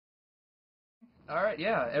All right,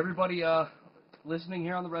 yeah. Everybody listening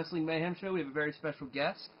here on the Wrestling Mayhem Show, we have a very special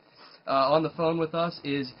guest. On the phone with us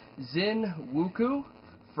is Zin Wuku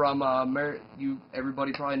from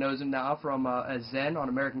everybody probably knows him now from as Zen on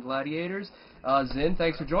American Gladiators. Zin,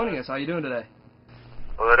 thanks for joining us. How you doing today?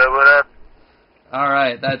 What up, what up? All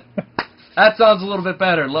right, that sounds a little bit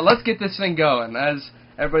better. Let's get this thing going. As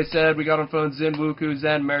everybody said, we got on phone Zin Wuku,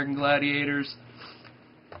 Zen, American Gladiators.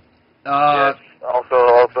 Yes,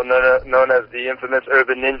 also known as the infamous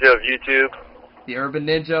Urban Ninja of YouTube. The Urban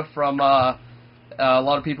Ninja from, a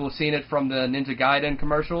lot of people have seen it from the Ninja Gaiden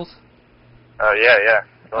commercials. Oh, yeah.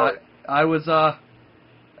 Totally. I was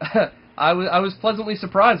I was pleasantly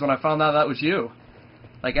surprised when I found out that was you.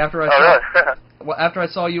 Like after I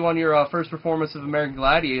saw you on your first performance of American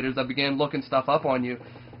Gladiators, I began looking stuff up on you,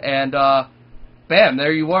 and bam,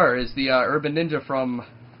 there you were, is the Urban Ninja from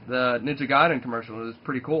the Ninja Gaiden commercial. It was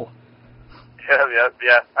pretty cool.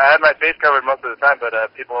 Yeah. I had my face covered most of the time, but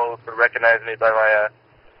people recognize me by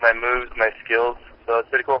my moves, my skills, so it's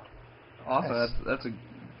pretty cool. Awesome. Nice.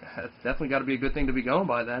 That's definitely got to be a good thing to be going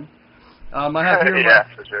by then. I have here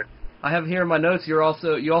for sure. I have here in my notes. You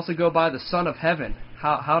also go by the Son of Heaven.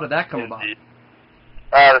 How did that come about?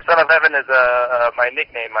 The Son of Heaven is my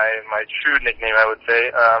nickname, my true nickname, I would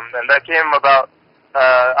say, and that came about.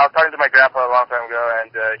 I was talking to my grandpa a long time ago,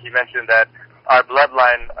 and he mentioned that our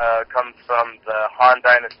bloodline comes from the Han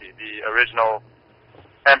Dynasty, the original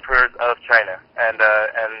emperors of China, and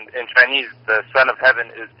in Chinese, the Son of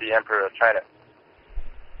Heaven is the Emperor of China.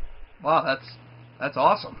 Wow, that's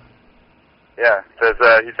awesome. Yeah,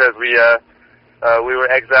 he says we were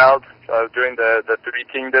exiled during the Three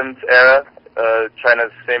Kingdoms era,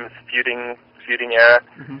 China's famous feuding era,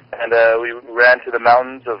 and we ran to the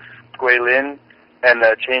mountains of Guilin and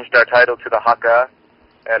changed our title to the Hakka.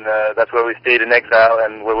 And that's where we stayed in exile,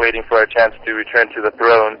 and we're waiting for a chance to return to the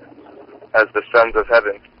throne as the Sons of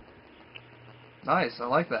Heaven. Nice, I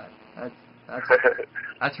like that.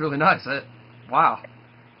 That's really nice. Wow.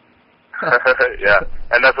 Yeah,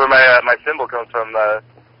 and that's where my symbol comes from. The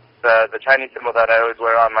Chinese symbol that I always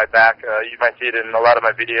wear on my back. You might see it in a lot of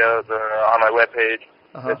my videos or on my webpage.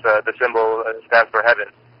 It's the symbol stands for heaven.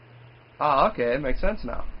 Oh, okay, it makes sense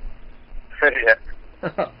now. Yeah.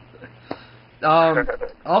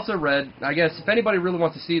 Also read, I guess, if anybody really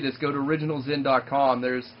wants to see this, go to originalzin.com.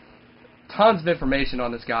 There's tons of information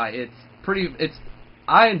on this guy.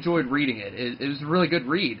 I enjoyed reading it. It was a really good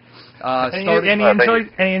read. He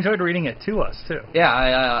enjoyed reading it to us too. Yeah,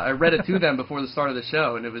 I read it to them before the start of the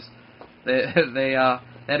show, and it was they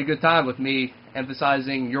had a good time with me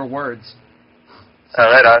emphasizing your words.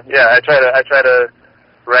 Right on. Yeah, I try to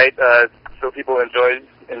write so people enjoy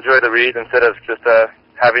the read instead of just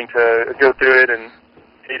having to go through it and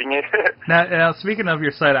hating it. Now, speaking of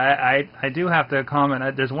your site, I do have to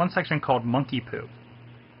comment. There's one section called Monkey Poo.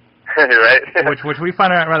 Right. which we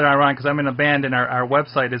find rather ironic because I'm in a band and our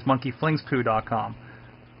website is monkeyflingspoo.com.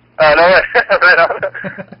 Oh, no way. Right on.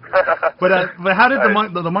 But how did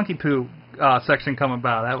the Monkey Poo section come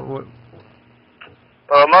about?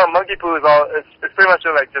 Monkey Poo is it's pretty much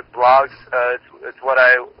like just blogs. It's what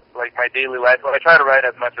I like my daily life. Well, I try to write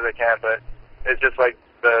as much as I can, but it's just like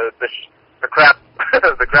the crap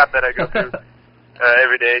the crap that I go through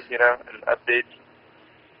every day, and updates.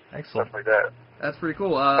 Excellent. Stuff like that. That's pretty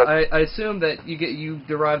cool. I assume that you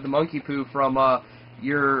derive the Monkey Poo from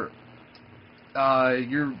your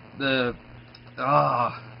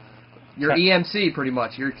EMC pretty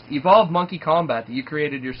much. Your Evolved Monkey Combat that you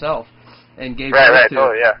created yourself and gave birth to.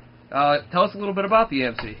 Oh yeah. Tell us a little bit about the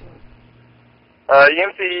EMC.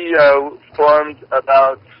 EMC formed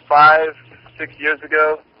about 5-6 years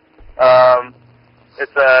ago.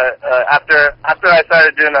 It's after I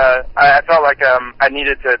started doing I felt like I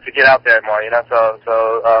needed to get out there more, So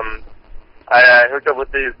I hooked up with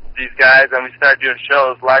these guys and we started doing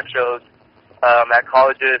live shows, at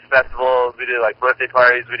colleges, festivals. We did like birthday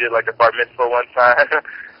parties. We did like a bar mitzvah one time,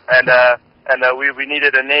 and we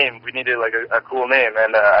needed a name. We needed like a cool name,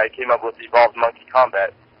 and I came up with Evolved Monkey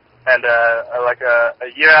Combat. And like a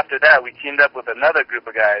year after that, we teamed up with another group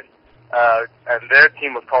of guys. And their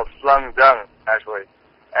team was called Slung Dung, actually,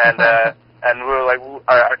 and we were like,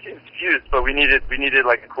 our team's fused, but we needed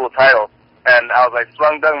like a cool title, and I was like,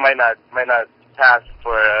 Slung Dung might not pass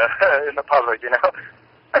for in the public,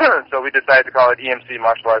 so we decided to call it EMC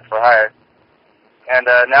Martial Arts for Hire, and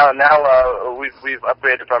now we've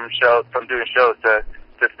upgraded from doing shows to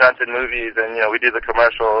stunts in movies, and we do the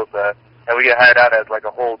commercials, and we get hired out as like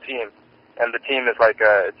a whole team. And the team is like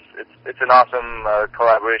it's an awesome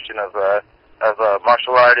collaboration of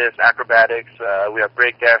martial artists, acrobatics. We have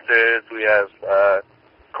break dancers, we have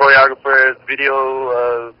choreographers,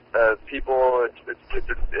 video people.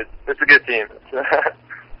 It's a good team.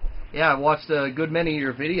 Yeah, I watched a good many of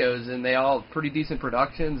your videos, and they all pretty decent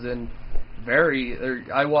productions and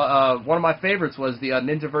one of my favorites was the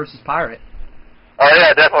Ninja versus Pirate. Oh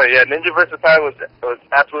yeah, definitely. Yeah, Ninja vs. Pirate was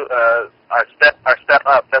absolute our step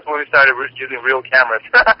up. That's when we started using real cameras.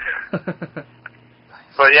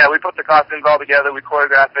 But yeah, we put the costumes all together. We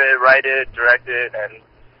choreograph it, write it, direct it, and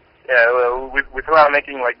yeah, we plan on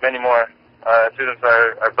making like many more as soon as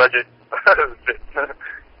our budget fits.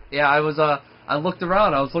 Yeah, I looked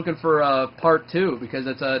around. I was looking for part 2 because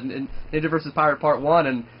it's a Ninja vs. Pirate part 1,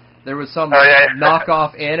 and there was some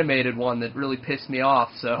knockoff animated one that really pissed me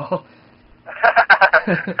off. So.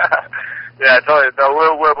 Yeah, totally. So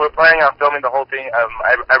we're planning on filming the whole thing.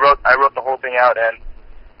 I wrote the whole thing out, and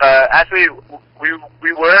actually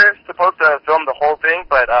we were supposed to film the whole thing,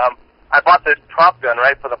 but I bought this prop gun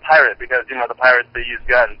for the pirate because the pirates, they use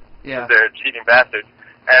guns. Yeah. They're cheating bastards,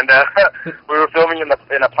 and we were filming in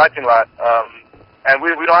a parking lot, and we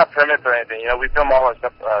don't have permits or anything. We film all our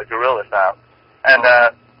stuff guerrilla style, and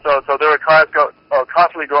so there were cars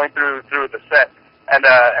constantly going through the set, and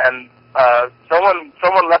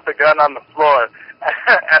someone left the gun on the floor,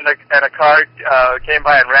 and a car came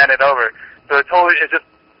by and ran it over. So it just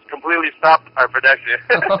completely stopped our production.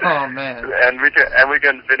 Oh man! and we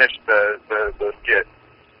couldn't finish the skit.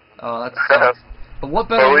 Oh, that sucks. But what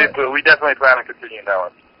better? But we definitely plan on continuing that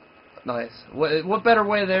one. Nice. What better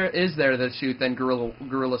way is there to shoot than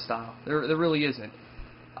guerrilla style? There really isn't.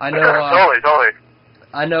 I know. Totally.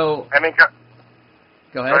 I know. I mean,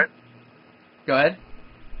 go ahead. Sorry? Go ahead.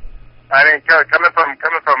 I mean, coming from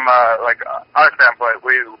like our standpoint,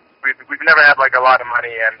 we've never had like a lot of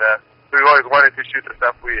money, and we've always wanted to shoot the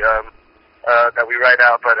stuff that we write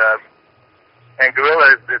out. But and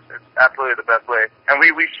guerrilla is absolutely the best way. And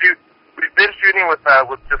we've been shooting with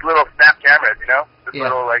just little snap cameras, just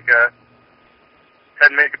little like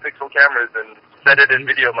 10 megapixel cameras, and set it in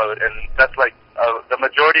video mode, and that's like the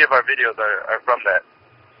majority of our videos are from that.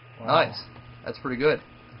 Nice. That's pretty good.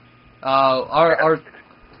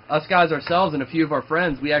 Us guys ourselves and a few of our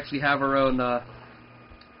friends, we actually have our own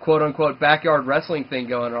quote-unquote backyard wrestling thing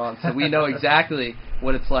going on, so we know exactly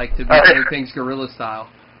what it's like to be doing things guerrilla style.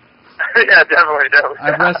 Yeah, definitely.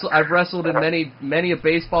 I've wrestled in many of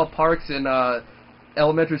baseball parks and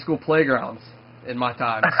elementary school playgrounds in my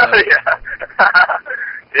time. So.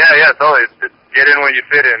 yeah, totally. Get in where you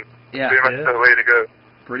fit in. Yeah, pretty much the way to go.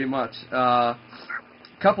 Pretty much.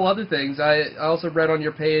 Couple other things. I also read on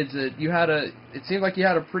your page that it seemed like you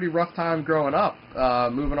had a pretty rough time growing up,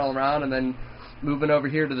 moving all around and then moving over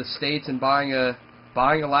here to the States and buying a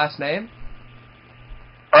last name.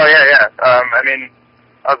 Oh yeah. I mean,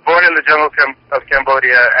 I was born in the jungle of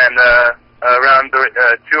Cambodia, and around 2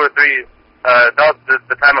 or 3, that was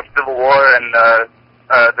the time of civil war, and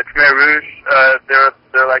the Khmer Rouge,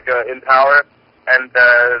 they're like in power, and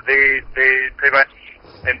they pretty much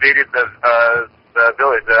invaded the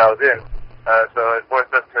village that I was in. So it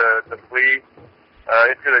forced us to flee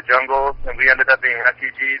into the jungle, and we ended up being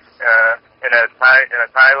refugees in a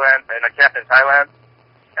camp in Thailand.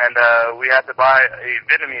 And we had to buy a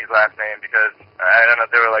Vietnamese last name because I don't know,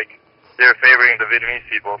 they were favoring the Vietnamese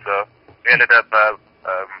people, so we ended up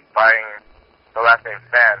buying the last name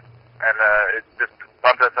Fan, and it just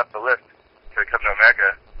bumped us up the list to come to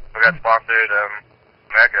America. We got sponsored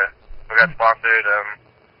America. We got sponsored.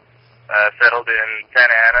 Settled in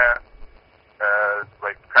Santa Ana,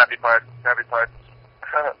 like crappy parts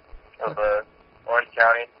of Orange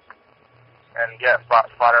County, and yeah, fought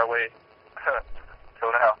our way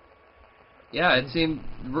till now. Yeah, it seemed,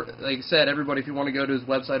 like I said, everybody, if you want to go to his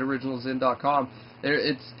website, originalzin.com,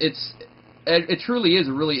 it truly is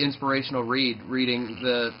a really inspirational reading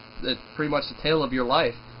the pretty much the tale of your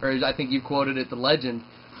life, or I think you quoted it, the legend.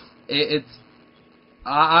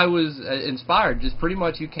 I was inspired. Just pretty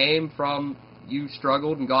much you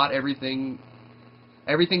struggled and got everything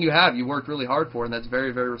you have. You worked really hard for, and that's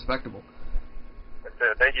very, very respectable.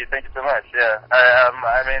 Thank you so much. Yeah,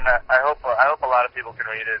 I mean, I hope a lot of people can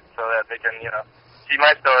read it so that they can, see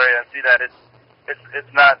my story and see that it's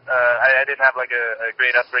not. I didn't have like a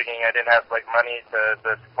great upbringing. I didn't have like money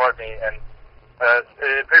to support me, and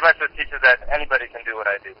it pretty much just teaches that anybody can do what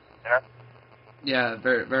I do. Yeah,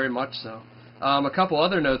 very, very much so. A couple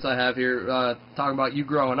other notes I have here talking about you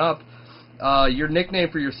growing up. Your nickname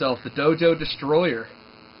for yourself, the Dojo Destroyer.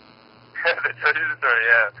 The Dojo Destroyer,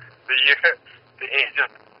 yeah. The age of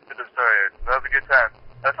the Destroyer. That was a good time.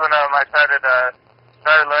 That's when I started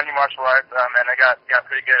learning martial arts, and I got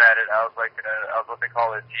pretty good at it. I was what they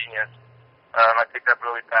call a genius. I picked up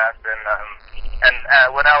really fast, and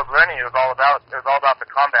when I was learning, it was all about the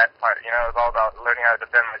combat part. You know, it was all about learning how to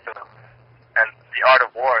defend myself and the art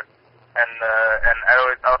of war. And I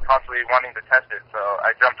was constantly wanting to test it, so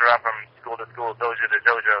I jumped around from school to school, dojo to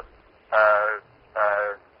dojo,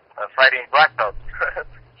 fighting black belts,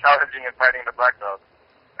 challenging and fighting the black belts,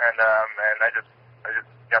 and I just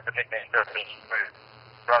got the nickname from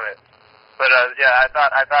it. But yeah, I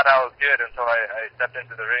thought I was good until I stepped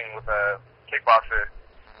into the ring with a kickboxer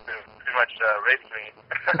who pretty much raped me,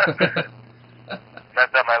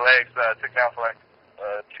 messed up my legs, took me out for like 2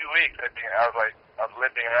 weeks. I think I was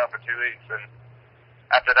limping around for 2 weeks, and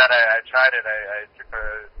after that I tried it. I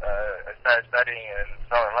started studying and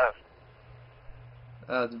fell in love.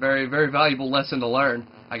 It's a very, very valuable lesson to learn,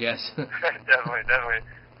 I guess. Definitely.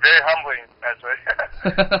 Very humbling, actually.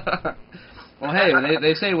 Well, hey,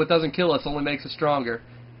 they say what doesn't kill us only makes us stronger.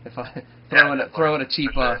 If I throw in a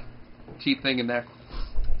cheap thing in there.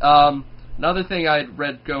 Another thing I'd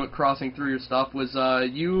read crossing through your stuff was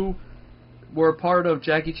you were part of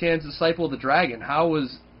Jackie Chan's Disciple of the Dragon. How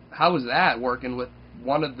was that, working with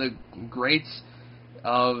one of the greats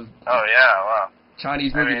of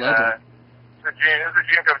Chinese movie legend? It was a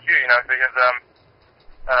dream come true, you know, because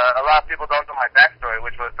a lot of people don't know my backstory,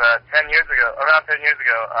 which was around 10 years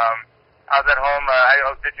ago. I was at home. I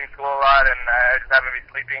was ditching school a lot, and I just happened to be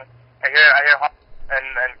sleeping. I hear honking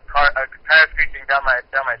and tires screeching down my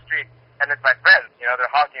street, and it's my friends. You know, they're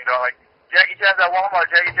honking. They're all like, "Jackie Chan's at Walmart.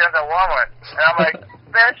 Jackie Chan's at Walmart." And I'm like,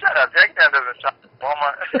 "Man, shut up. Jackie Chan doesn't shop at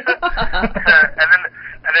Walmart."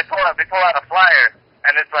 and they pull out a flyer,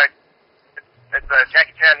 and it's like it's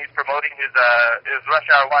Jackie Chan. He's promoting his Rush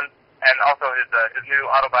Hour 1 and also his new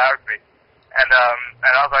autobiography. And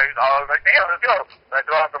I was like, damn, let's go. So I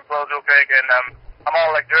throw on some clothes real quick, and I'm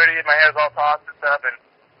all like dirty, and my hair's all tossed and stuff, and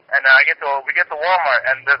we get to Walmart,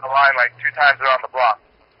 and there's a line like 2 times around the block.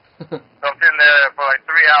 So I'm sitting there for like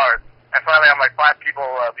 3 hours, and finally I'm like 5 people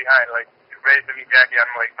behind, like ready to meet Jackie.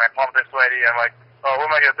 I'm like, my palms are sweaty. I'm like, oh,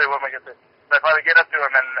 what am I gonna say? So I finally get up to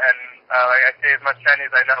him, and like I say as much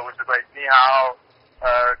Chinese I know, which is like ni hao,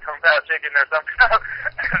 kung pao chicken or something.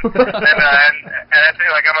 and I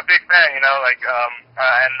say like, I'm a big fan, you know, like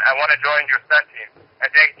and I want to join your stunt team. And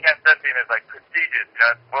Jackie Chan's stunt team is like prestigious, you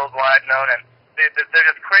know, it's worldwide known, and they're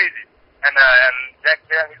just crazy. And Jackie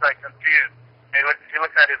Chan, he's like confused. And he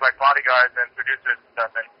looks at his like bodyguards and producers and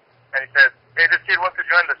stuff, and he says, hey, this kid wants to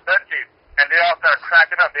join the stunt team. And they all start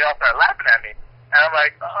cracking up. They all start laughing at me. And I'm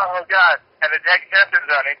like, oh God. And then Jackie Chan turns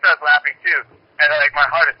around and he starts laughing too. And like my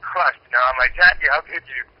heart is crushed, you know. I'm like, Jackie, how could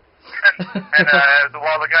you? And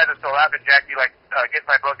while the guys are still laughing, Jackie like gets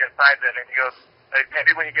my book and signs it, and he goes, like,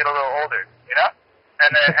 maybe when you get a little older, you know.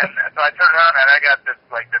 And so I turn around and I got this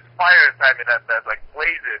fire inside me that like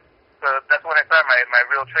blazes. So that's when I started my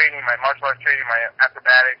real training, my martial arts training, my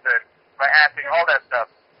acrobatics and my acting, all that stuff.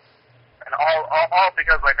 And all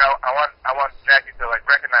because like I want Jackie to like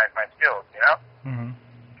recognize my skills, you know. Mm-hmm.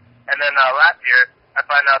 And then last year I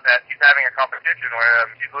find out that he's having a competition where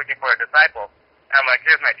he's looking for a disciple. And I'm like,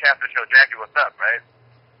 here's my chance to show Jackie what's up, right?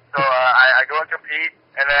 So I go and compete,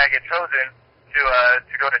 and then I get chosen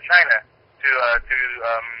to go to China to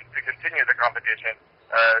continue the competition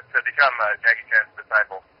to become Jackie Chan's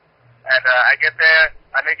disciple. And I get there,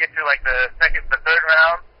 I make it to like the third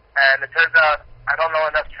round, and it turns out I don't know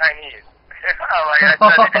enough Chinese. Like I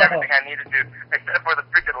studied everything I needed to, except for the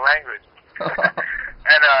freaking language.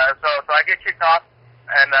 And so I get kicked off,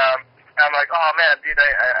 and I'm like, oh man, dude,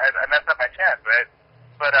 I messed up my chance, right?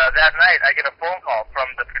 But that night, I get a phone call from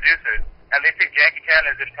the producers, and they say Jackie Chan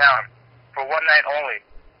is in town for one night only,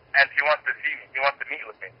 and he wants to see me. He wants to meet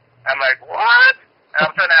with me. I'm like, what? And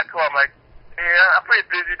I'm trying to ask him, I'm like, yeah, I'm pretty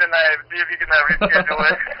busy tonight. See if you can reschedule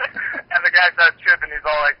it. And the guy starts tripping. He's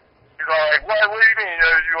all like, what do you mean?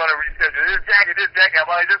 You want to reschedule? This is Jackie. I'm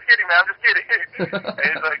like, just kidding, man. I'm just kidding. And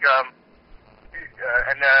he's like,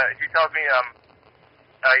 he tells me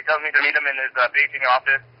to meet him in his Beijing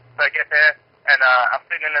office. So I get there, and I'm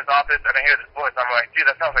sitting in his office, and I hear this voice. I'm like, gee,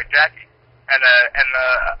 that sounds like Jackie. And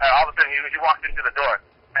all of a sudden, he walks into the door,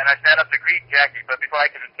 and I stand up to greet Jackie. But before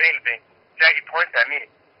I can say anything, Jackie points at me,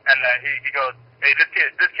 and he goes, hey, this kid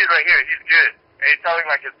right here, he's good. And he's telling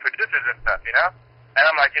like his producers and stuff, you know. And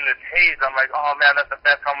I'm like in this haze. I'm like, oh man, that's the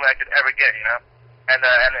best compliment I could ever get, you know. And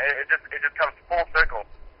it just comes full circle.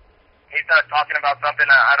 He starts talking about something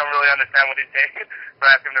I don't really understand what he's saying, so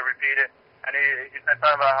I ask him to repeat it. And he starts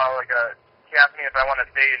talking about how like he asked me if I want to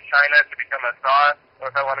stay in China to become a star, or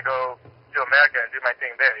if I want to go to America and do my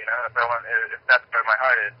thing there, you know. If that's where my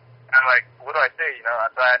heart is. And I'm like, what do I say, you know?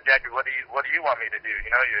 So I asked Jackie, what do you want me to do? You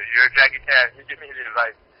know, you're Jackie Chan. You give me the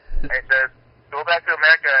advice. And he says, go back to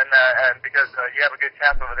America, and because you have a good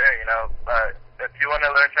chance over there, you know. If you want to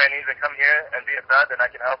learn Chinese and come here and be a stud, then I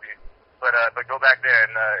can help you. But go back there,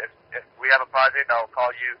 and if we have a project, I'll call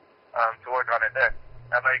you to work on it there.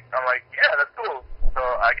 I'm like, yeah, that's cool. So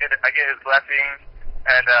I get his blessing,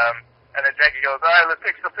 and then Jackie goes, all right, let's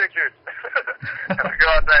take some pictures. And we go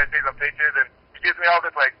outside and take some pictures, and he gives me all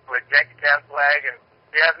this like Jackie Chan flag, and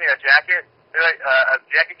he has me a jacket, like a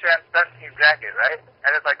Jackie Chan stunt team jacket, right?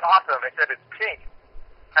 And it's like awesome. Except it's pink.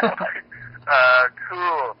 And I'm like,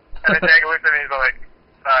 cool. And then Jackie looks at me and he's like,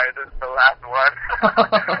 sorry, this is the last one.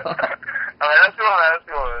 I'm like, that's cool, man, that's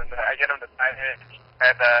cool. And I get him to sign it,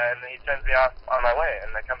 and then he sends me off on my way,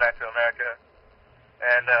 and I come back to America,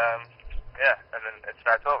 and yeah, and then it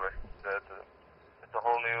starts over. It's a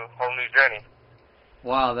whole new journey.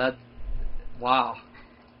 Wow, wow.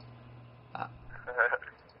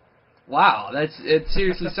 Wow, it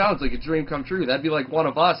seriously sounds like a dream come true. That'd be like one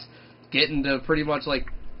of us getting to pretty much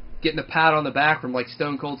like getting a pat on the back from like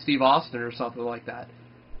Stone Cold Steve Austin or something like that.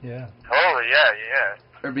 Yeah. Totally, yeah.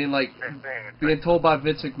 Or being told by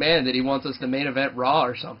Vince McMahon that he wants us to main event Raw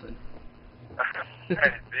or something. Yeah,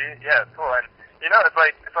 it's cool. And you know, it's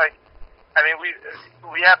like I mean,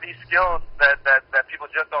 we have these skills that people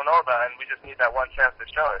just don't know about, and we just need that one chance to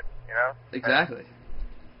show it. You know. Exactly. And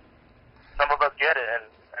some of us get it, and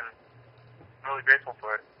I'm really grateful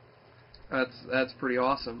for it. That's pretty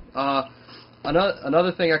awesome.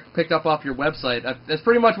 Another thing I picked up off your website, that's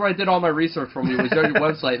pretty much where I did all my research from you, was your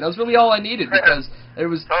website. And that was really all I needed, because it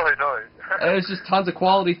was totally. It was just tons of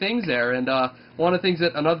quality things there. And another thing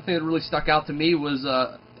that really stuck out to me was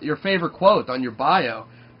your favorite quote on your bio.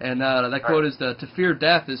 And that quote is, to fear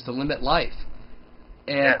death is to limit life.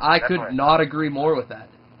 And yeah, I definitely. could not agree more with that.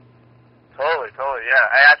 Totally, yeah.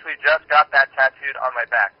 I actually just got that tattooed on my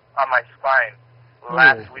back, on my spine,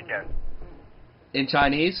 last weekend. In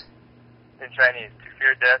Chinese? In Chinese, to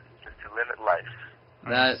fear death is to limit life.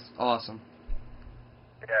 That's awesome.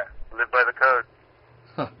 Yeah, live by the code.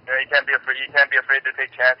 Huh. You know, you can't be afraid to take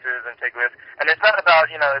chances and take risks. And it's not about,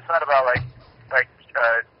 like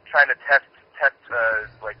trying to test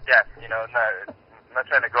like death. You know, not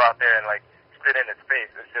trying to go out there and like spit in its face.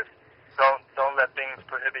 It's just don't let things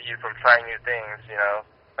prohibit you from trying new things. You know,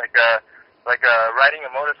 like riding a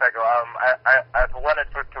motorcycle. I've wanted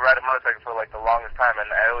to ride a motorcycle for like the longest time, and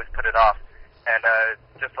I always put it off. And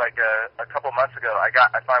just like a couple months ago, I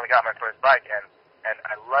finally got my first bike, and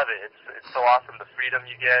I love it. It's so awesome, the freedom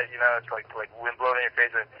you get. You know, it's like wind blowing in your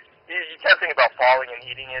face, and you can't think about falling and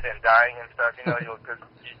eating it and dying and stuff. You know, because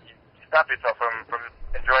you stop yourself from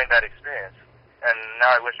enjoying that experience. And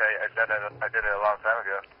now I wish I did it a long time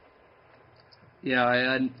ago.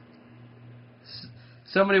 Yeah,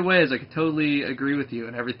 so many ways I could totally agree with you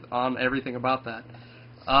and on everything about that.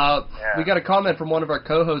 We got a comment from one of our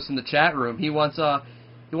co-hosts in the chat room. He wants us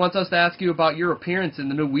to ask you about your appearance in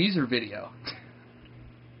the new Weezer video.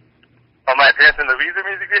 Oh, my appearance in the Weezer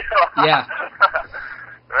music video? Yeah.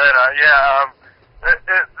 Right,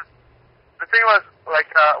 the thing was,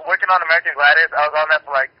 working on American Gladiators, I was on that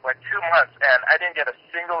for like 2 months, and I didn't get a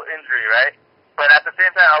single injury, right? But at the same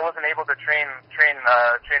time, I wasn't able to train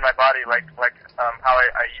my body like how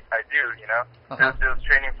I do, you know. Uh-huh. It was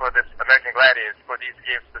training for this American Gladiators, for these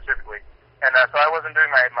games specifically, and so I wasn't doing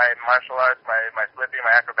my martial arts, my flipping,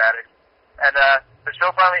 my acrobatics. And the show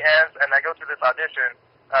finally ends, and I go to this audition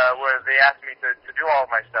where they ask me to do all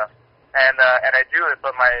of my stuff, and I do it,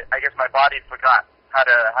 but I guess my body forgot how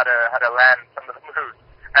to land some of the moves,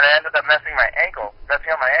 and I ended up messing up my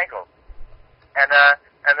ankle, and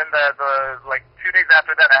then the 2 days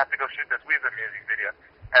after that, I have to go shoot this Weezer music video,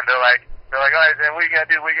 and they're like, all right, then what are you gonna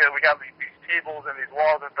do? We got these tables and these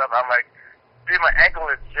walls and stuff. I'm like, dude, my ankle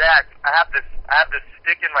is jacked. I have this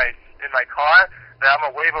stick in my car that I'm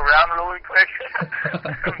gonna wave around really quick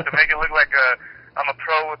to make it look like I'm a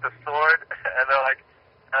pro with a sword. And they're like,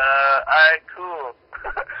 all right, cool.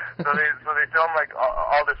 so they film like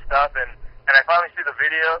all this stuff, and I finally see the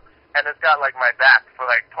video, and it's got like my back for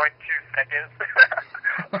like 0.2 seconds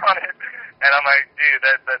on it, and I'm like, dude,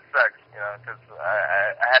 that sucks, you know, because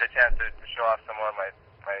I had a chance to show off some more of my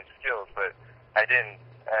skills, but I didn't.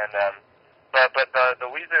 And but the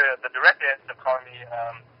Weezer, the director ended up calling me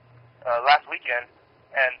last weekend,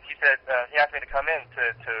 and he said he asked me to come in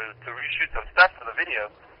to reshoot some stuff for the video,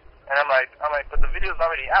 and I'm like, but the video's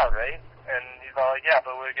already out, right? And he's all like, yeah,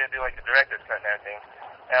 but we're gonna do like the director's cut and everything.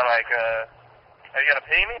 And I'm like, are you gonna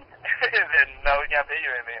pay me? And no, we can't pay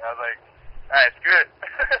you anything. I was like, all right, screw it.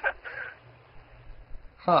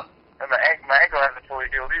 Huh. And my ankle hasn't fully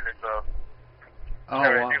healed either, so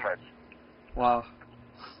can't really do much. Wow.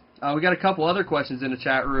 We got a couple other questions in the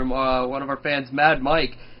chat room. One of our fans, Mad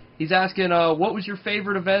Mike, He's asking, what was your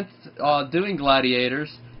favorite event doing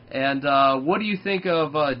Gladiators, and what do you think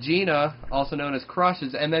of Gina, also known as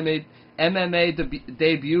Crush's MMA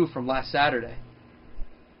debut from last Saturday?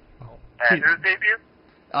 And whose debut?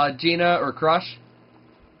 Gina or Crush?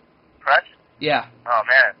 Crush? Yeah. Oh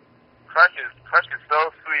man, Crush is so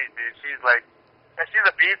sweet, dude. She's like, and she's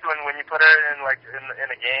a beast when you put her in like in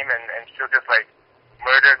a game, and she'll just like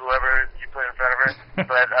murder whoever you put in front of her.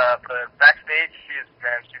 but backstage, she's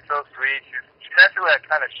so sweet. She's actually like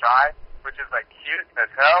kind of shy, which is like cute as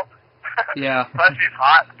hell. Yeah. Plus she's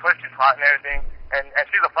hot. And everything. And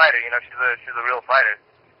she's a fighter. You know, she's a real fighter.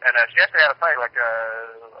 And she actually had a fight like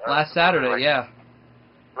last Saturday. Like, yeah.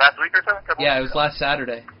 Last week or something? Yeah, it was last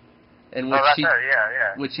Saturday. And which last she, Saturday,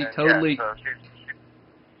 yeah. Which she and, totally. Yeah, so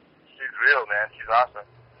she's real, man. She's awesome.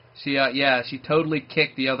 She totally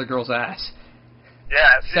kicked the other girl's ass.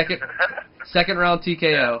 Yeah. Second round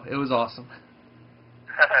TKO. It was awesome.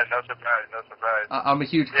 No surprise. I'm a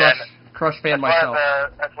huge Crush fan as myself.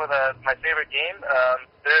 As for my favorite game,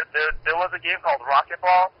 there was a game called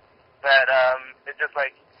Racquetball that it just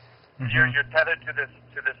like you're tethered to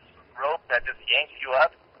this rope that just yanks you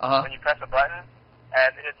up when you press a button,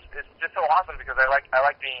 and it's just so awesome because I like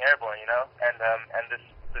being airborne, you know, and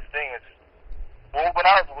this thing is. Well, when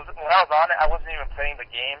I was on it, I wasn't even playing the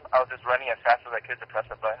game. I was just running as fast as I could to press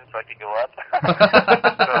the button so I could go up.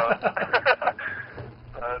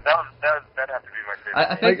 That'd have to be my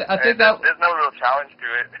favorite. I think that there's no real challenge to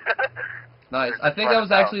it. Nice. I think that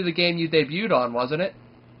was actually the game you debuted on, wasn't it?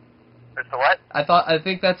 It's the what? I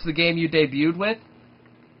think that's the game you debuted with.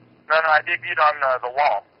 No, I debuted on the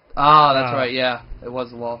wall. Ah, that's right. Yeah, it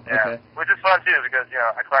was the wall. Yeah, okay. Which is fun too because you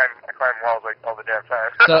know I climb walls like all the damn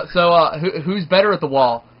time. so who's better at the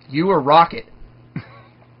wall, you or Rocket?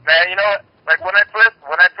 Man, you know what? Like when I first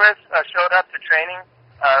showed up to training,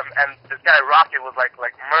 and this guy Rocket was like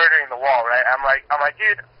murdering the wall, right? I'm like,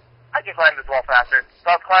 dude, I can climb this wall faster.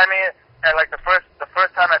 So I was climbing it, and like the first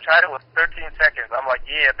time I tried it was 13 seconds. I'm like,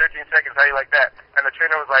 yeah, 13 seconds. How do you like that? And the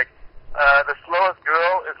trainer was like, the slowest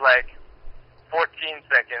girl is like 14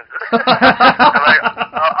 seconds. I'm like,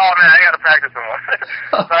 oh man, I gotta practice some more.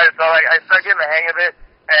 so I started getting the hang of it,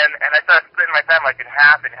 and I started splitting my time like in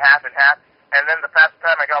half, and then the fastest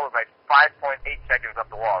time I got was like 5.8 seconds up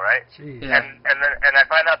the wall, right? Jeez. Yeah. And I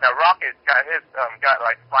find out that Rocket got his got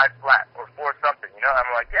like 5 flat or 4 something, you know? I'm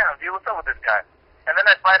like, damn, dude, what's up with this guy? And then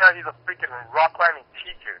I find out he's a freaking rock climbing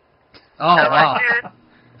teacher. Oh, and I'm wow. like, dude,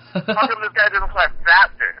 how come this guy doesn't climb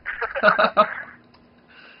faster?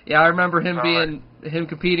 Yeah, I remember him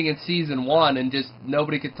competing in season 1, and just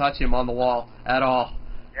nobody could touch him on the wall at all.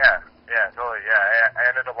 Yeah, totally. Yeah, I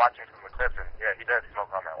ended up watching from the clips, and yeah, he does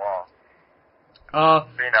smoke on that wall. So,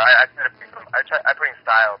 you know, I bring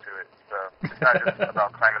style to it, so it's not just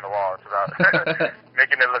about climbing the wall; it's about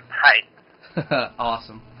making it look tight.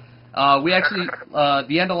 Awesome. We actually,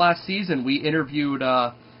 the end of last season, we interviewed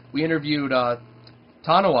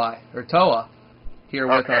Tanawai or Toa here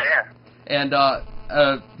with us, and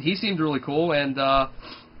he seemed really cool. And of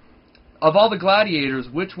all the Gladiators,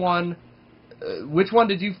 which one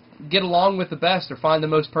did you get along with the best or find the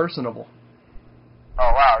most personable?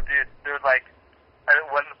 Oh wow, dude!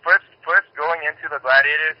 When first going into the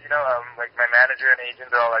Gladiators, you know, like my manager and agent,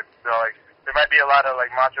 they're all like, there might be a lot of like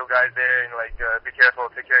macho guys there, and like, be careful,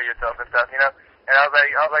 take care of yourself and stuff, you know. And I was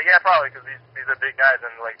like, yeah, probably, because these are big guys,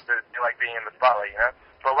 and like they like being in the spotlight, you know.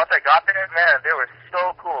 But once I got there, man, they were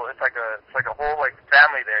so cool. It's like a whole like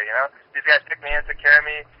family there, you know. These guys took me in, took care of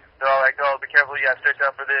me. They're all like, oh, be careful, you gotta stretch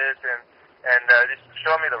out for this, and just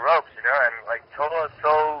showing me the ropes, you know. And like Tola is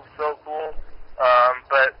so cool.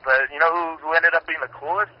 But you know who ended up being the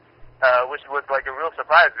coolest, which was like a real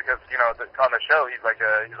surprise because you know on the show he's like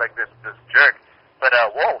this jerk, but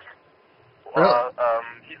Wolf,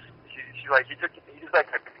 he's like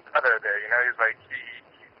a brother there, you know. He's like he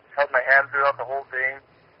held my hand throughout the whole thing.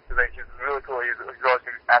 He's really cool. He's always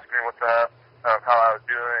asking me what's up, how I was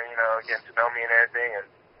doing, you know, getting to know me and everything. And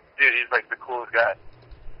dude, he's like the coolest guy.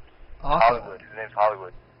 Awesome. Hollywood. His name's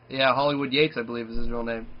Hollywood. Yeah, Hollywood Yates, I believe, is his real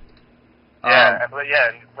name. Yeah, and plus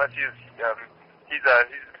he's a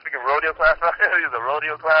freaking rodeo clown. He's a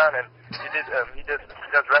rodeo clown, and he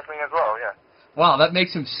does wrestling as well. Yeah. Wow, that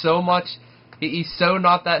makes him so much. He's so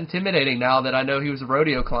not that intimidating now that I know he was a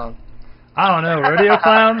rodeo clown. I don't know, rodeo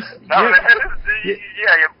clowns. No,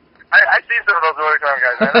 yeah. I see some of those rodeo clown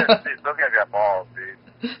guys. Man. Those guys got balls,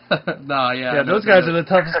 dude. No, yeah. Yeah, those guys are the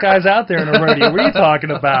toughest guys out there in a rodeo. What are you talking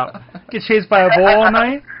about? Get chased by a bull all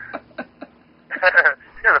night?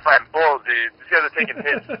 These guys are fighting bulls, dude. These guys are taking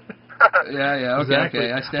hits. Yeah. Okay. Exactly.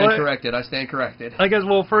 Okay. I stand corrected. I stand corrected. I guess.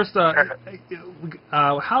 Well, first,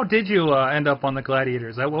 how did you end up on the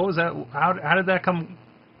Gladiators? What was that? How did that come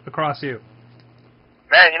across you?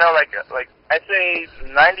 Man, you know, like I'd say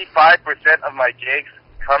 95% of my gigs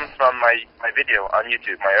comes from my video on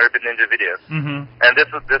YouTube, my Urban Ninja videos. Mm-hmm. And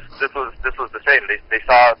this was the same. They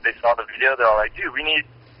saw the video. They're all like, dude, we need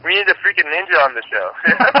a freaking ninja on the show.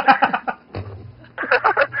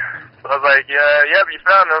 So I was like, yeah, we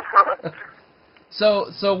found him.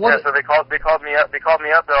 So what? Yeah, so they called me up.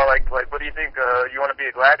 They're all like, what do you think? You want to be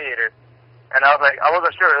a gladiator? And I was like, I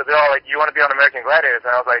wasn't sure. They're all like, you want to be on American Gladiators?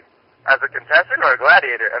 And I was like, as a contestant or a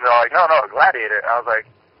gladiator? And they're all like, no, a gladiator. And I was like,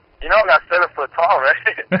 you know, I'm not 7 foot tall,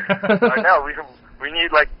 right? Like, no, we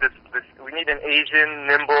need like this. We need an Asian,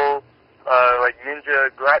 nimble, like ninja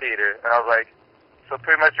gladiator. And I was like, so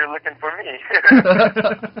pretty much you're looking for me.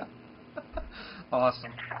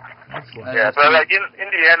 Awesome. Excellent. Yeah, but like in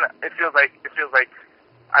the end, it feels like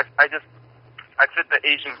I fit the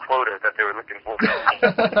Asian quota that they were looking for. You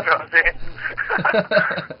know what I'm saying?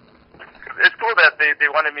 It's cool that they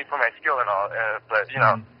wanted me for my skill and all, but you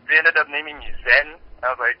know, they ended up naming me Zen. I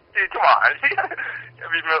was like, dude, come on, you gotta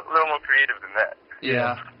be a little more creative than that.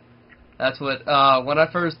 Yeah, that's what. When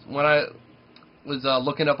I was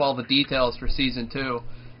looking up all the details for season 2,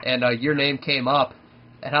 and your name came up,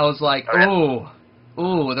 and I was like, ooh,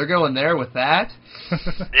 they're going there with that.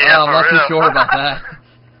 Yeah, I'm not too sure about that.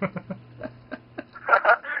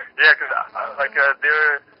 Yeah, because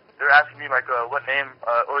they're asking me like what name,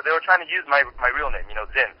 or they were trying to use my real name, you know,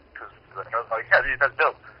 Zen, because I was like, yeah, that's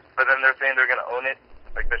dope. But then they're saying they're gonna own it,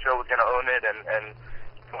 like the show was gonna own it, and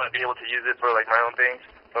want to be able to use it for like my own things.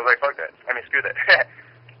 So I was like, fuck that. I mean, screw that.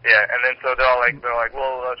 Yeah, and then so they're like,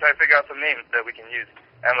 well, try to figure out some names that we can use.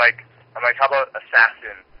 And like, I'm like, how about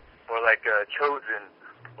Assassin, or like Chosen,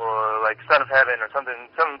 or like Son of Heaven, or something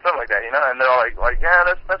like that, you know? And they're all like, yeah,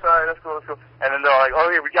 that's alright, that's cool. And then they're all like,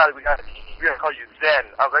 oh yeah, we got it. We're gonna call you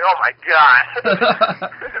Zen. I was like, oh my god.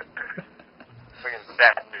 Fucking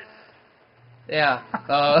Zen, dude. Yeah,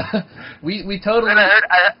 we totally. And then I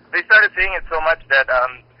heard they started saying it so much that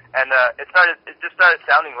it just started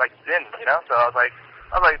sounding like Zen, you know. So I was like,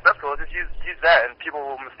 that's cool. Just use that, and people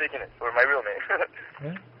will mistake it for my real name.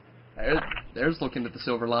 Yeah. There's looking at the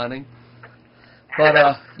silver lining.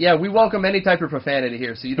 But yeah, we welcome any type of profanity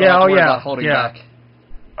here, so you don't have to worry about holding back.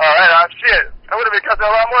 All right, shit. I would have been cussing a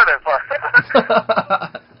lot more than fun.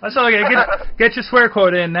 That's all. Get your swear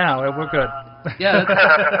quote in now. We're good. Yeah,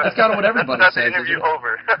 that's kind of what everybody that's says. The interview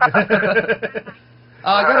over.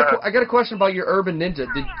 I got a question about your Urban Ninja.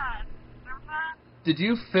 Did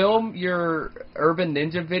you film your Urban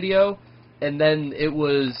Ninja video, and then it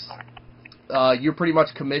was you're pretty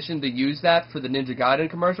much commissioned to use that for the Ninja Gaiden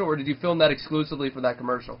commercial, or did you film that exclusively for that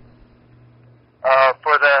commercial?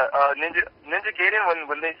 For the Ninja Gaiden,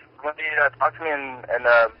 when they talked to me and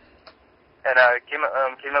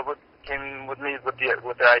came with me with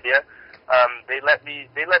the idea, they let me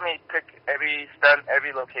pick every stunt,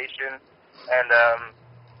 every location, and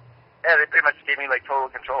yeah, they pretty much gave me like total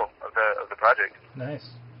control of the project. Nice.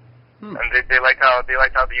 And they liked how the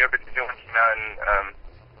Urban Ninja one came out, and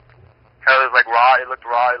how it was like raw. It looked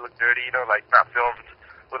raw. It looked dirty. You know, like not filmed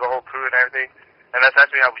with a whole crew and everything. And that's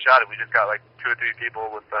actually how we shot it. We just got like 2 or 3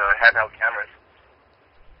 people with handheld cameras.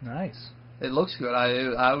 Nice. It looks good.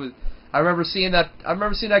 I remember seeing that. I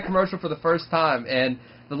remember seeing that commercial for the first time, and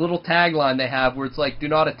the little tagline they have where it's like, "Do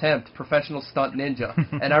not attempt, professional stunt ninja."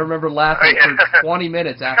 And I remember laughing for 20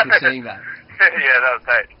 minutes after seeing that. Yeah, that was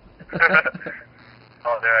tight.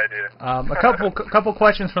 Oh, their idea. A couple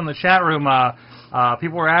questions from the chat room.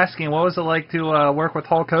 People were asking, what was it like to work with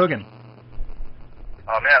Hulk Hogan?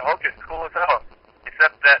 Oh man, Hulk is cool as hell.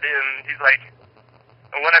 Except that he's like,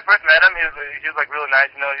 when I first met him, he was like really nice.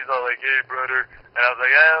 You know, he's all like, "Hey, brother," and I was like,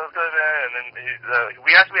 "Yeah, what's good, man?" And then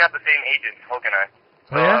we actually have the same agent, Hulk and I.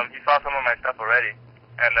 So he saw some of my stuff already,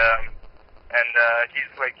 and he's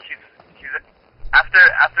after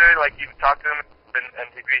like you talk to him and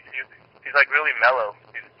he greets you, he's like really mellow.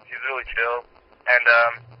 He's really chill, and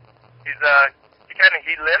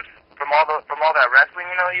he limps from all that wrestling,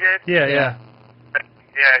 you know, he did. Yeah.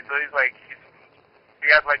 Yeah, so he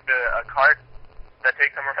has like a cart that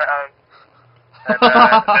takes him around, and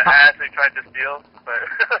that I actually tried to steal, but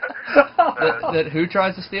that who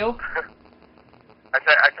tries to steal? I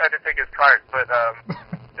tried to take his cart, but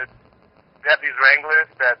we have these wranglers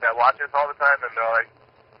that watch us all the time, and they're like,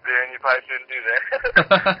 "Dan, you probably shouldn't do that."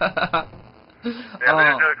 Yeah, but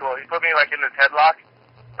it's really cool. He put me like in this headlock,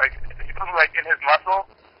 like he put me like in his muscle,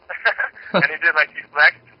 and he did like he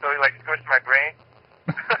flexed, so he like squished my brain.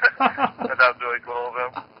 That was really cool of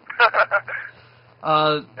him.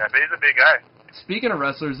 Yeah, but he's a big guy. Speaking of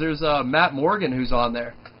wrestlers, there's Matt Morgan who's on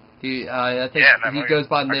there. I think he goes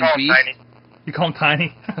by the name Beast. Tiny. You call him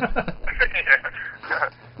Tiny?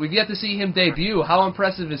 We've yet to see him debut. How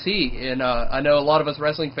impressive is he? And I know a lot of us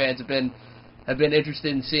wrestling fans have been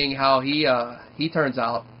interested in seeing how he turns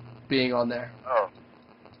out being on there. Oh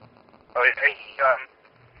yeah.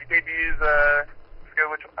 He debuts.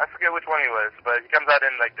 I forget which one he was, but he comes out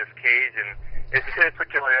in like this cage, and it's a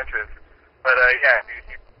killer entrance. But yeah,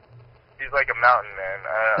 he's like a mountain, man.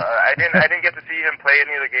 I didn't get to see him play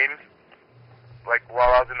any of the games, like while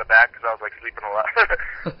I was in the back because I was like sleeping a lot.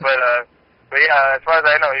 But yeah, as far as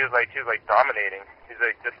I know, he was like dominating. He's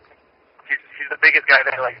like he's the biggest guy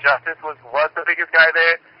there. Like Justice was the biggest guy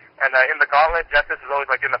there, and in the gauntlet, Justice is always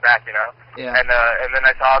like in the back, you know. Yeah. And then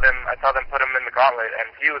I saw them put him in the gauntlet, and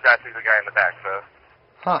he was actually the guy in the back. So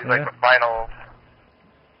he's like the final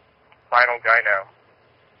guy now.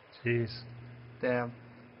 Jeez. Damn.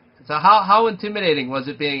 So how intimidating was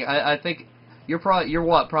it being? I think you're probably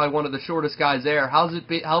one of the shortest guys there.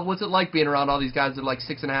 What's it like being around all these guys that are like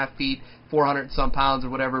 6.5 feet, 400 and some pounds or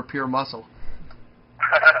whatever, pure muscle?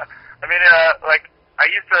 I mean, like I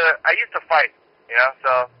used to fight, you know.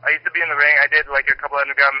 So I used to be in the ring. I did like a couple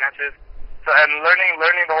underground matches. So and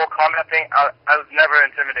learning the whole combat thing, I was never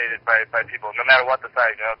intimidated by people, no matter what the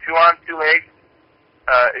size. You know, 2 arms, 2 legs.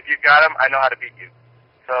 If you got them, I know how to beat you.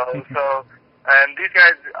 So. And these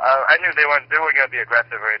guys, I knew they weren't going to be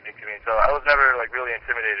aggressive or anything to me, so I was never like really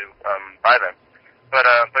intimidated by them. But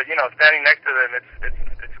you know, standing next to them,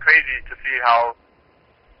 it's crazy to see how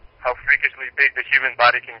freakishly big the human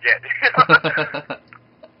body can get.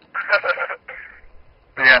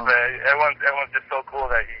 But yeah, but everyone's just so cool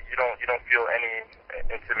that you don't feel any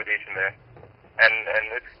intimidation there. And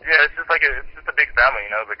it's just a big family,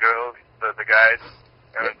 you know, the girls, the guys.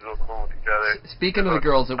 Everyone's real cool with each other. Speaking of the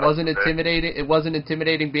girls, it wasn't intimidating. It wasn't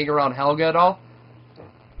intimidating being around Helga at all.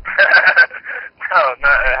 No.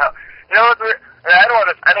 You know what's weird? I don't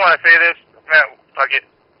want to say this, man. Fuck it.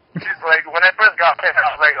 Like when I first got there,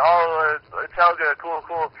 I was like, oh, it's Helga, cool.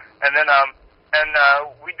 And then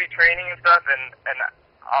we'd be training and stuff, and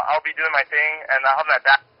I'll be doing my thing, and I'll have my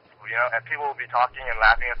back, you know, and people will be talking and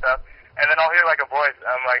laughing and stuff, and then I'll hear like a voice.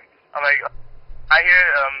 I'm like. I hear,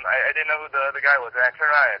 I didn't know who the guy was, and I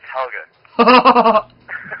turn around, and it's Helga.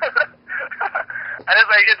 And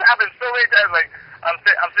it's like, it's happened so many times, like, I'm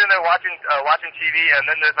sitting there watching TV, and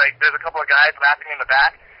then there's a couple of guys laughing in the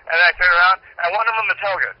back, and then I turn around, and one of them is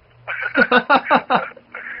Helga.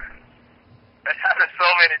 It happened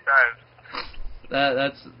so many times.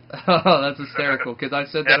 That's hysterical, because I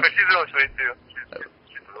said that. Yeah, but she's real sweet, too.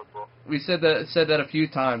 She's real cool. We said that a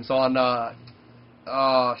few times on,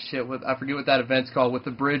 oh shit! I forget what that event's called with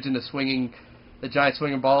the bridge and the giant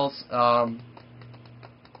swinging balls. Pendulum.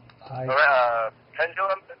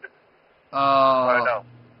 I don't know.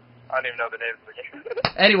 I don't even know the names of the game.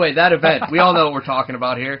 Anyway, that event. We all know what we're talking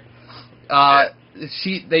about here.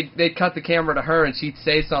 They'd cut the camera to her and she'd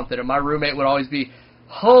say something, and my roommate would always be,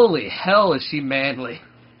 "Holy hell, is she manly?"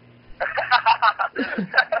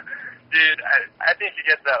 Dude, I think she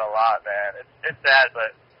gets that a lot, man. It's sad,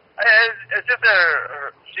 but. It's just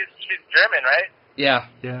she's German, right? Yeah.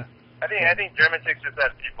 I think German chicks just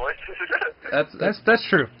have deep voices. That's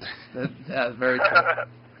true. That's very true.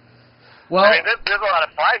 Well, I mean, there's a lot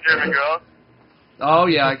of fine German girls. Oh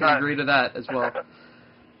yeah, I can agree to that as well.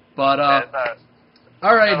 But all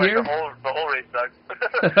right, like here. The whole race sucks.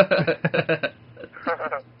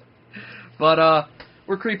 But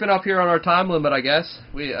we're creeping up here on our time limit, I guess.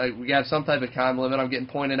 We have some type of time limit. I'm getting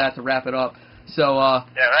pointed at to wrap it up. So,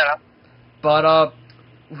 yeah, right on. But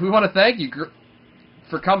we want to thank you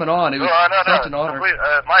for coming on. It was such an honor.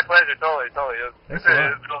 My pleasure, totally. It was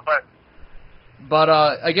real fun. But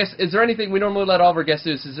I guess, is there anything, we normally let all of our guests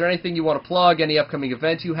do, is there anything you want to plug, any upcoming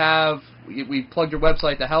events you have? We plugged your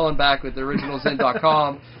website to hell and back with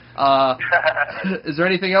theoriginalzen.com. Is there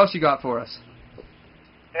anything else you got for us?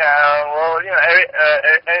 Yeah, well, you know,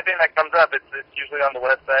 anything that comes up, it's usually on the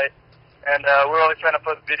website. And we're always trying to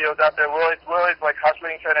put videos out there. We're always like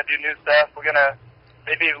hustling, trying to do new stuff. We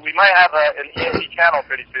might have an ENT channel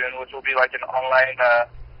pretty soon, which will be like an online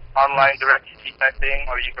direct TV type thing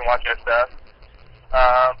where you can watch our stuff.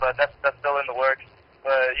 But that's still in the works.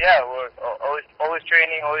 But yeah, we're always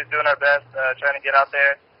training, always doing our best, trying to get out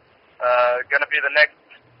there. Gonna be the next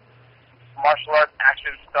martial arts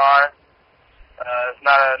action star. It's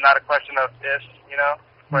not a question of if, you know,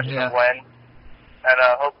 it's a question of when. And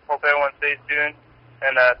hope everyone stays tuned.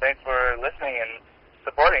 And thanks for listening and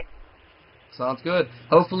supporting. Sounds good.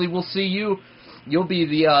 Hopefully, we'll see you. You'll be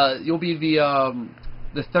the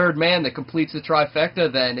the third man that completes the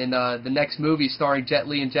trifecta. Then in the next movie starring Jet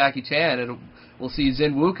Li and Jackie Chan, and we'll see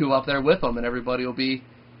Zin Wuku up there with them, and everybody will be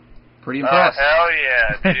pretty impressed. Oh hell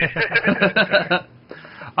yeah!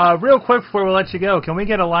 Dude. Real quick before we let you go, can we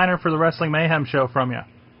get a liner for the Wrestling Mayhem show from you?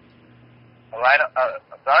 A liner? I'm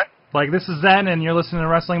sorry. Like, this is Zen, and you're listening to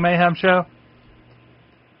the Wrestling Mayhem show.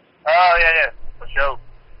 Oh yeah, for sure.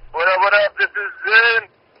 What up? What up? This is Zen,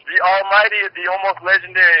 the almighty, the almost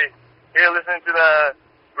legendary. Here, listening to the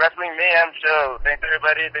Wrestling Mayhem show. Thanks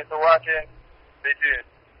everybody. Thanks for watching. Stay tuned.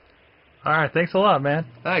 All right, thanks a lot, man.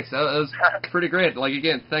 Thanks. That was pretty great. Like,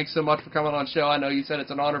 again, thanks so much for coming on the show. I know you said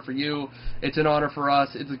it's an honor for you. It's an honor for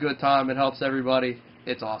us. It's a good time. It helps everybody.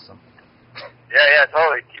 It's awesome. Yeah,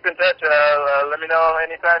 totally. Keep in touch. Let me know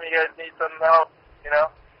anytime you guys need some help.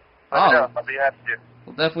 Let me know. I'll be happy to.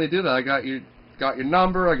 We'll definitely do that. I got your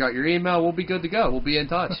number. I got your email. We'll be good to go. We'll be in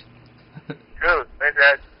touch. Cool. Thanks,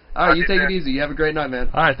 guys. All right, you take it easy. You have a great night, man.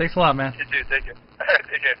 All right, thanks a lot, man. You too. Take care.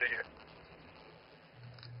 Take care.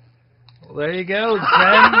 Well, there you go, Zen.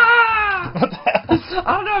 I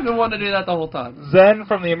don't know. I've been wanting to do that the whole time. Zen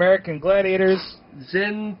from the American Gladiators.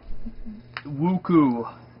 Zin Wuku.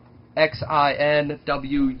 XINWUKU.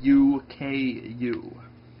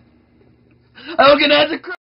 Okay, that's a